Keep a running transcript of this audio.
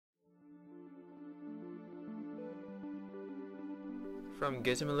From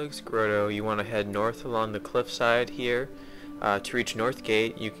Gizamaluke's Grotto, you want to head north along the cliffside here. To reach North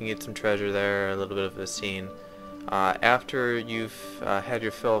Gate, you can get some treasure there, a little bit of a scene. After you've had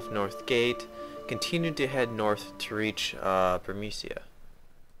your fill of North Gate, continue to head north to reach Burmecia.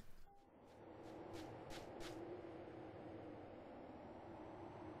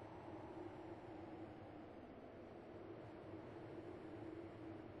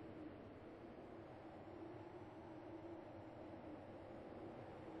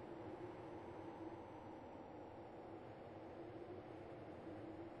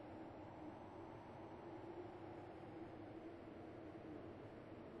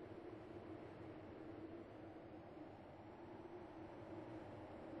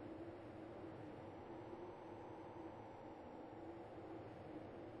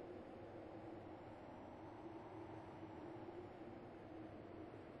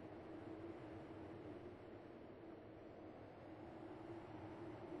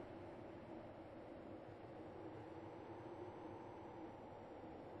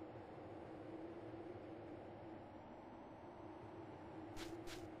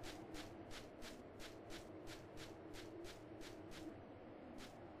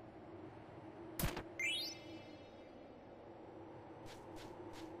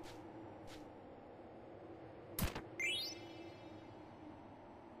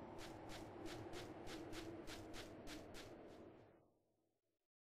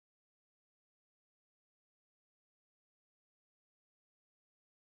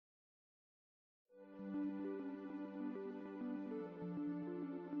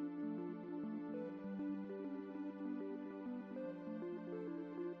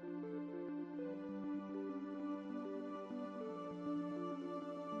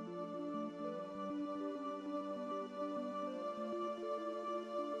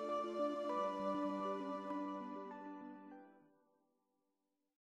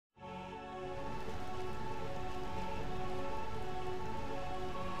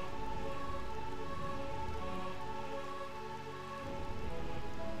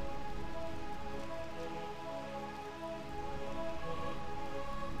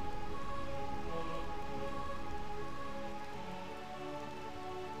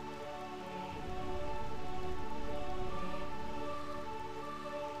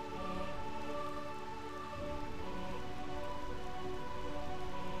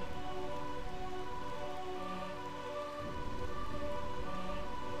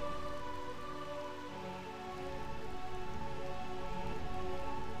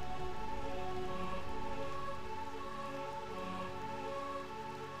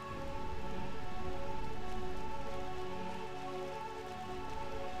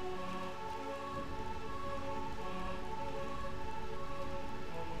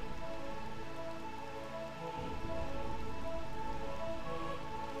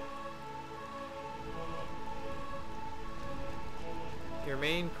 Your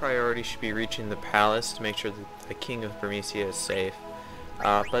main priority should be reaching the palace to make sure that the king of Burmecia is safe,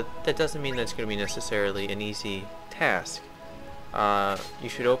 but that doesn't mean that's going to be necessarily an easy task. You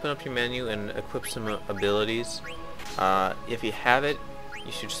should open up your menu and equip some abilities. If you have it,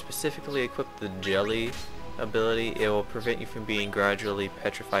 you should specifically equip the jelly ability. It will prevent you from being gradually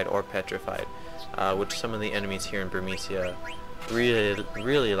petrified or petrified, which some of the enemies here in Burmecia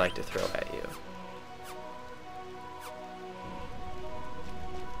really like to throw at you.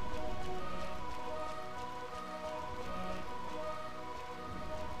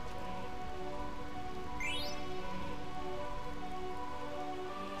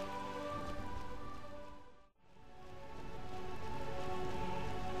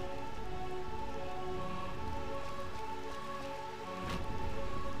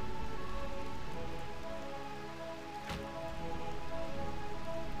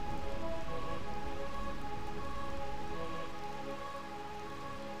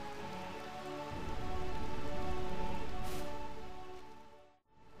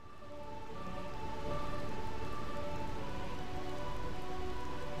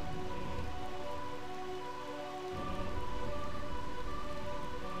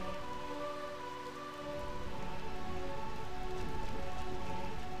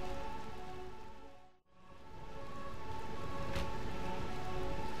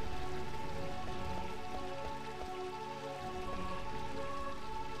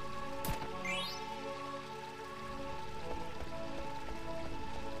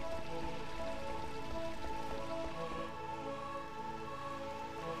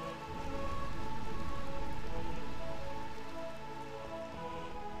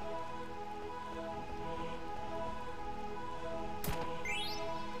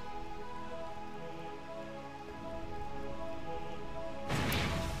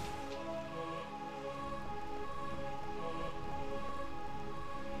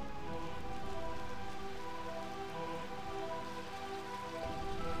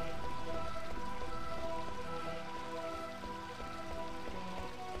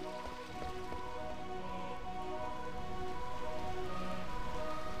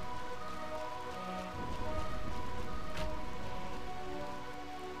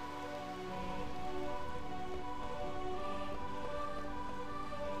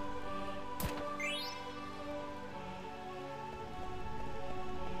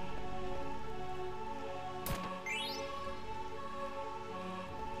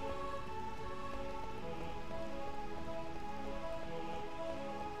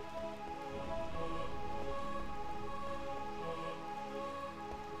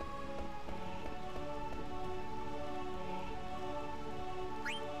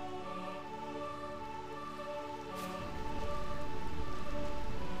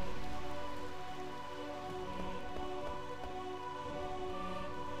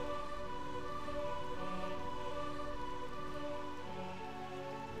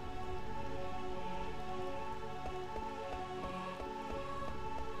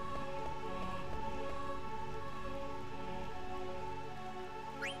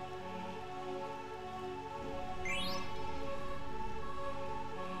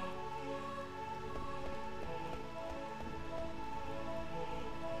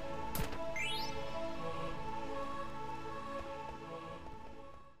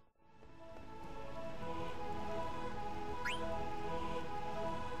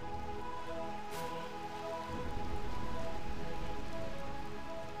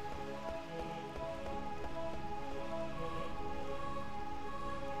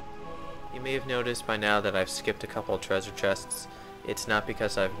 may have noticed by now that I've skipped a couple of treasure chests. It's not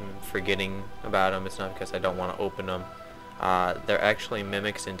because I'm forgetting about them, it's not because I don't want to open them. They're actually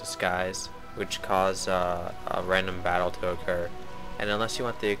mimics in disguise, which cause a random battle to occur. And unless you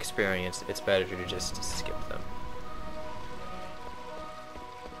want the experience, it's better to just skip them.